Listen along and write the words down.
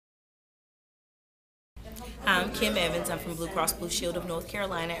I'm Kim Evans. I'm from Blue Cross Blue Shield of North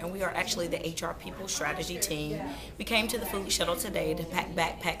Carolina, and we are actually the HR People Strategy team. We came to the food shuttle today to pack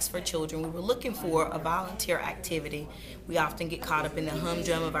backpacks for children. We were looking for a volunteer activity. We often get caught up in the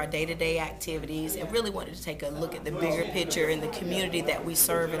humdrum of our day-to-day activities and really wanted to take a look at the bigger picture in the community that we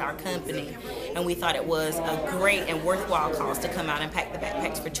serve at our company. And we thought it was a great and worthwhile cause to come out and pack the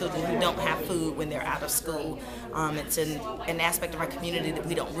backpacks for children who don't have food when they're out of school. It's an aspect of our community that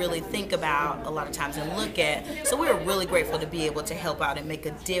we don't really think about a lot of times and look at. So we're really grateful to be able to help out and make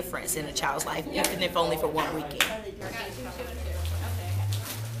a difference in a child's life, even if only for one weekend.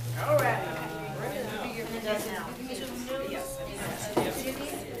 All right. What do you think?